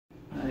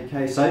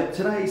Okay, so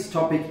today's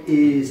topic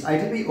is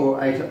atopy or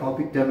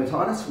atopic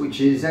dermatitis, which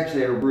is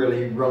actually a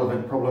really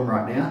relevant problem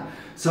right now.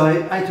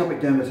 So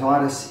atopic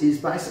dermatitis is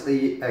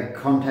basically a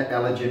contact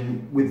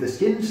allergen with the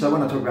skin. So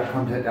when I talk about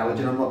contact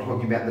allergen, I'm not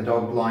talking about the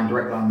dog lying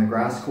directly on the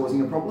grass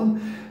causing a problem.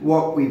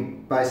 What we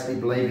basically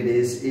believe it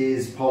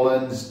is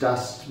pollens,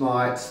 dust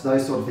mites,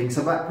 those sort of things.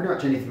 So pretty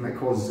much anything that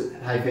causes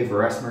hay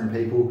fever or asthma in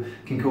people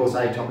can cause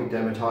atopic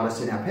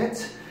dermatitis in our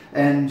pets.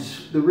 And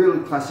the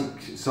really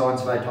classic signs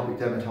of atopic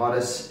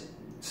dermatitis,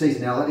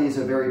 seasonality is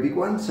a very big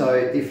one. So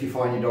if you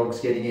find your dog's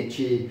getting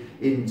itchy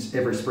in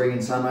every spring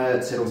and summer,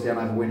 it settles down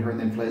over winter and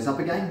then flares up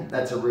again,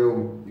 that's a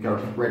real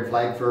red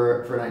flag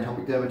for an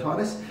atopic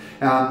dermatitis.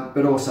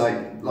 But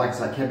also, like I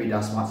say, it can be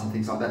dust mites and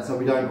things like that. So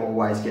we don't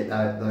always get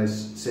those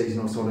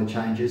seasonal sort of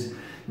changes.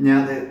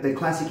 Now, the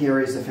classic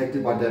areas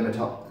affected by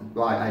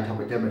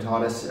atopic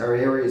dermatitis are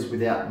areas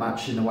without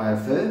much in the way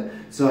of fur.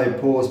 So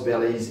paws,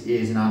 bellies,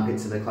 ears and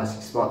armpits are the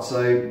classic spots.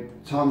 So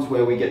times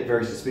where we get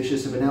very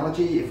suspicious of an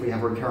allergy, if we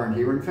have recurrent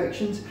ear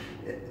infections,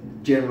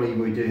 generally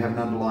we do have an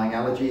underlying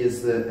allergy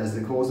as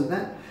the cause of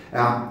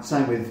that.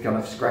 Same with kind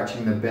of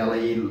scratching the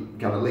belly,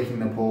 kind of licking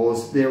the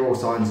paws, they're all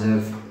signs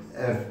of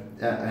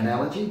an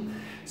allergy.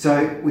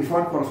 So we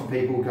find quite often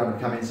people kind of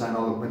come in saying,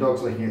 oh look, my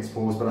dog's licking its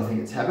paws, but I think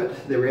it's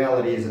habit. The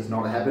reality is it's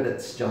not a habit,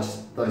 it's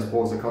just those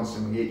paws are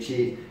constantly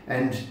itchy,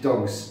 and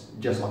dogs,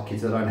 just like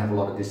kids, they don't have a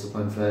lot of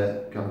discipline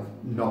for kind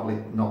of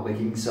not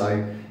licking,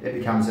 so it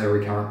becomes a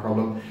recurrent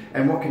problem.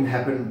 And what can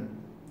happen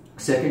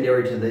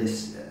secondary to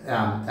this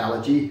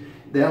allergy,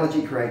 the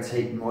allergy creates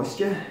heat and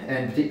moisture,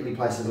 and particularly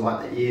places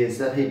like the ears,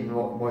 that heat and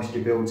moisture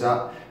builds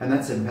up, and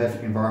that's a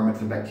perfect environment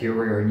for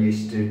bacteria and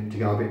yeast to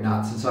go a bit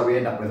nuts, and so we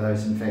end up with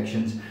those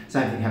infections.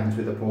 Same thing happens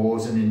with the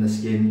paws and in the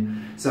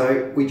skin.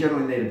 So we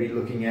generally need to be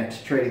looking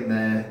at treating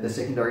the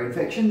secondary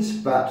infections,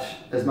 but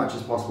as much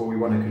as possible we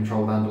want to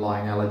control the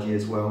underlying allergy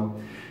as well.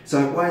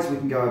 So ways we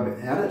can go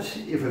about it: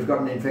 if we've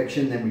got an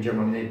infection, then we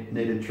generally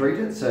need to treat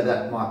it. So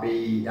that might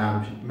be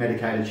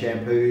medicated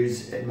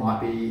shampoos, it might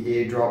be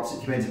ear drops,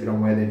 it depends a bit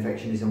on where the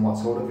infection is and what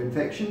sort of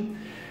infection.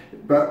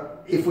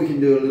 But if we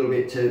can do a little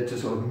bit to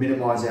sort of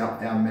minimise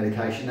our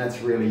medication, that's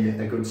really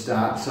a good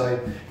start. So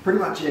pretty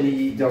much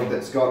any dog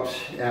that's got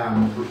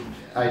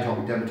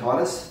atopic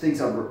dermatitis,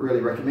 things I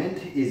really recommend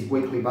is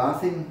weekly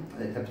bathing,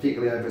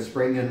 particularly over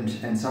spring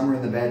and summer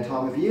in the bad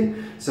time of year.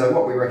 So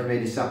what we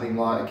recommend is something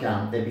like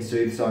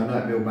Episoothe, so an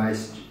oatmeal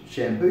based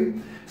shampoo.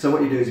 So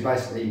what you do is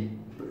basically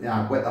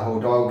wet the whole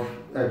dog,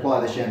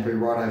 apply the shampoo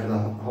right over the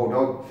whole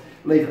dog,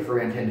 leave it for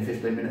around 10 to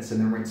 15 minutes and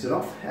then rinse it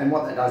off. And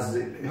what that does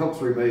is it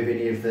helps remove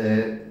any of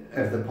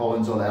the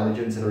pollens or the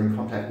allergens that are in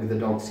contact with the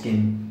dog's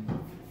skin.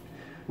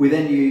 We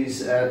then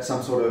use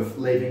some sort of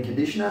leave-in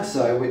conditioner.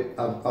 So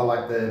I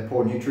like the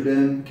Paw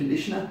Nutriderm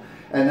conditioner,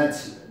 and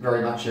that's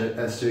very much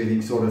a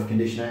soothing sort of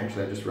conditioner.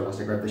 Actually, I just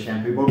realised I grabbed the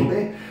shampoo bottle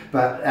there,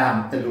 but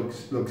it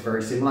looks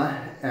very similar.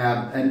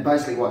 And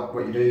basically what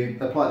you do,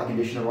 apply the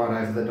conditioner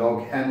right over the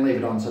dog and leave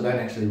it on, so don't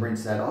actually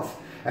rinse that off.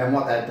 And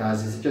what that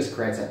does is it just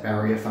creates that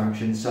barrier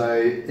function. So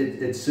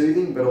it's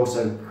soothing, but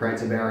also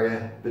creates a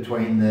barrier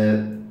between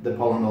the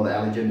pollen or the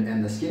allergen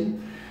and the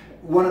skin.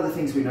 One of the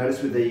things we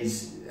notice with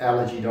these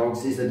allergy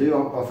dogs is they do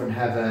often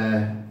have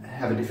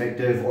a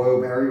defective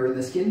oil barrier in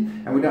the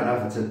skin, and we don't know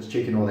if it's a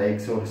chicken or the egg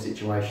sort of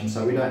situation.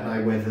 So we don't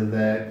know whether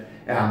the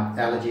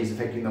allergy is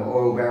affecting the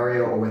oil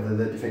barrier or whether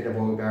the defective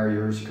oil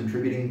barrier is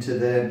contributing to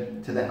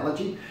the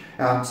allergy.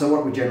 So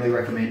what we generally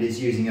recommend is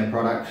using a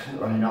product.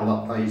 I mean,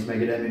 I use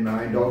Megaderm in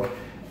my own dog.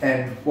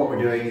 And what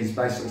we're doing is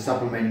basically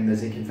supplementing the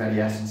zinc and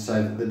fatty acids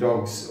so that the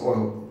dog's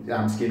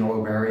skin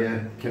oil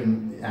barrier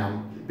can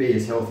be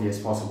as healthy as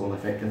possible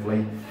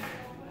effectively.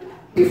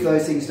 If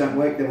those things don't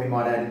work, then we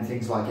might add in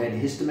things like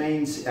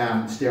antihistamines,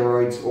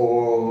 steroids,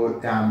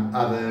 or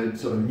other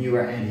sort of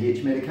newer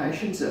anti-itch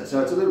medications.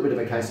 So it's a little bit of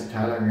a case of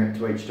tailoring it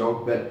to each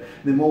dog, but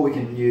the more we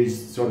can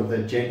use sort of the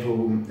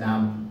gentle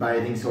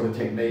bathing sort of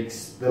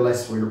techniques, the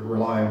less we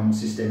rely on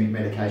systemic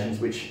medications,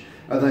 which,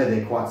 although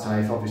they're quite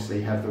safe,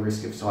 obviously have the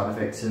risk of side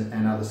effects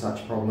and other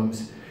such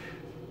problems.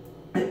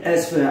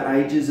 As for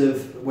ages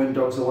of when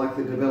dogs are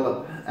likely to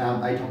develop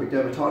atopic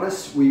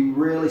dermatitis, we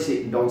rarely see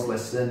it in dogs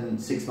less than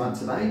 6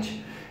 months of age.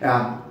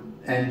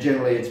 And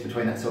generally it's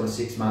between that sort of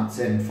 6 months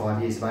and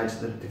 5 years of age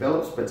that it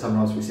develops, but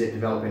sometimes we see it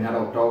develop in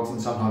adult dogs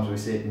and sometimes we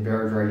see it in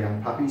very, very young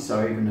puppies,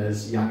 so even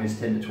as young as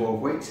 10 to 12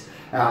 weeks.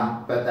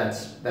 But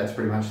that's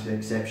pretty much the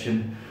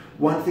exception.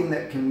 One thing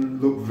that can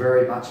look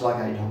very much like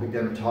atopic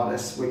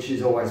dermatitis, which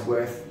is always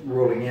worth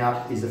ruling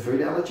out, is a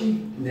food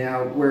allergy.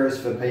 Now, whereas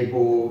for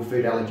people,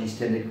 food allergies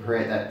tend to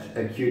create that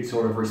acute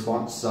sort of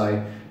response,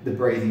 so the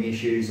breathing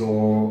issues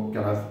or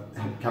kind of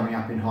coming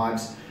up in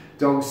hives,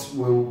 dogs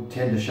will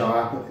tend to show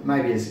up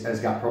maybe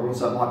as gut problems,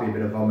 so it might be a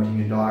bit of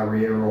vomiting and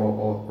diarrhea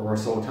or a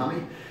sore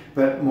tummy.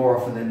 But more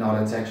often than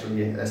not, it's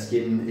actually a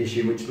skin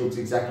issue which looks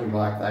exactly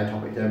like the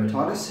atopic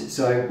dermatitis.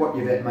 So what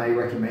your vet may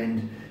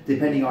recommend,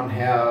 depending on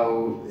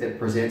how it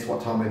presents,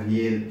 what time of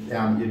year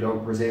your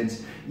dog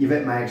presents, your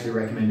vet may actually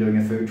recommend doing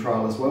a food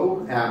trial as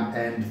well,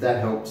 and that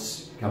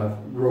helps kind of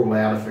rule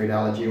out a food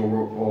allergy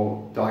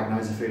or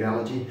diagnose a food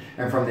allergy,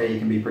 and from there you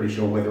can be pretty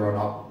sure whether or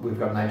not we've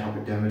got an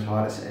atopic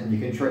dermatitis, and you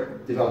can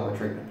develop a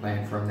treatment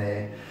plan from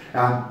there.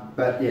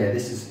 But yeah,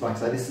 this is, like I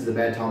say, this is a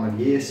bad time of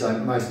year, so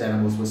most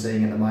animals we're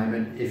seeing at the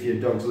moment, if your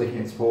dog's licking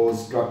its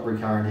paws, got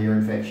recurrent ear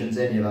infections,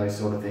 any of those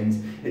sort of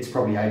things, it's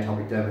probably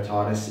atopic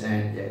dermatitis,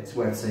 and yeah, it's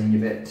worth seeing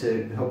your vet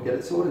to help get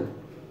it sorted.